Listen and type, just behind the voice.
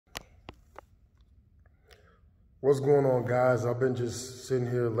What's going on, guys? I've been just sitting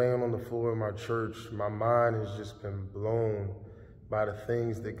here laying on the floor of my church. My mind has just been blown by the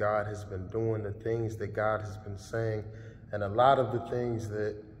things that God has been doing, the things that God has been saying, and a lot of the things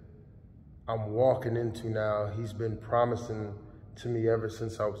that I'm walking into now, he's been promising to me ever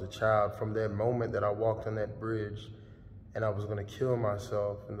since I was a child, from that moment that I walked on that bridge and I was going to kill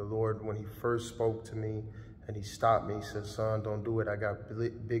myself. And the Lord, when he first spoke to me and he stopped me, he said, "Son, don't do it. I got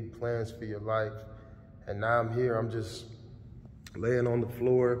big plans for your life." And now I'm here. I'm just laying on the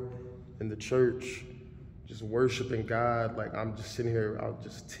floor in the church, just worshiping God. Like, I'm just sitting here, out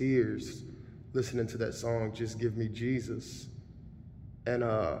just tears, listening to that song, "Just Give Me Jesus." And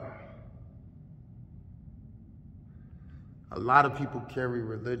a lot of people carry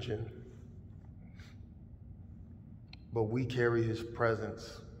religion, but we carry his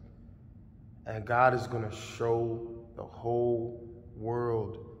presence. And God is going to show the whole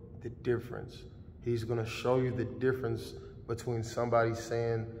world the difference. He's going to show you the difference between somebody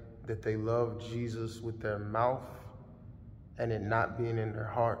saying that they love Jesus with their mouth and it not being in their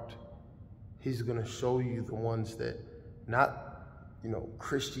heart. He's going to show you the ones that not,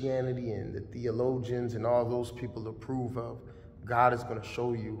 Christianity and the theologians and all those people approve of. God is going to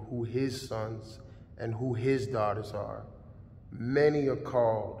show you who his sons and who his daughters are. Many are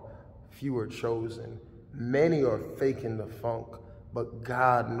called, few are chosen. Many are faking the funk, but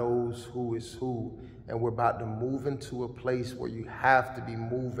God knows who is who. And we're about to move into a place where you have to be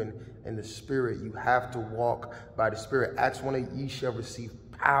moving in the Spirit. You have to walk by the Spirit. Acts 1:8, ye shall receive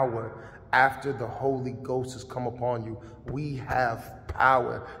power after the Holy Ghost has come upon you. We have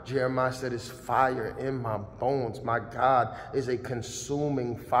power. Jeremiah said, "It's fire in my bones." My God is a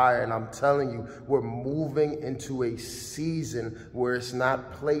consuming fire. And I'm telling you, we're moving into a season where it's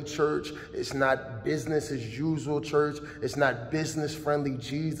not play church. It's not business as usual church. It's not business friendly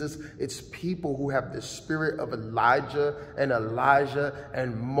Jesus. It's people who have the spirit of Elijah and Elijah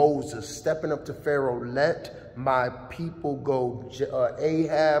and Moses stepping up to Pharaoh. "Let my people go."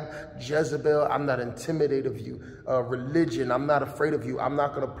 Ahab, Jezebel, I'm not intimidated of you. Religion, I'm not afraid of you. I'm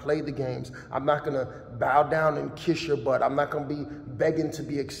not going to play the games. I'm not going to bow down and kiss your butt. I'm not going to be begging to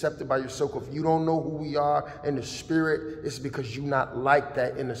be accepted by your circle. If you don't know who we are in the Spirit, it's because you're not like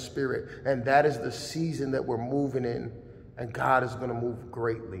that in the Spirit. And that is the season that we're moving in. And God is going to move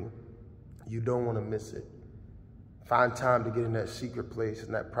greatly. You don't want to miss it. Find time to get in that secret place,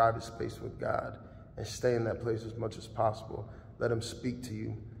 in that private space with God, and stay in that place as much as possible. Let him speak to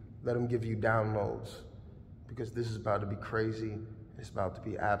you. Let him give you downloads, because this is about to be crazy. It's about to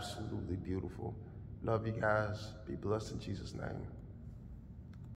be absolutely beautiful. Love you guys. Be blessed in Jesus' name.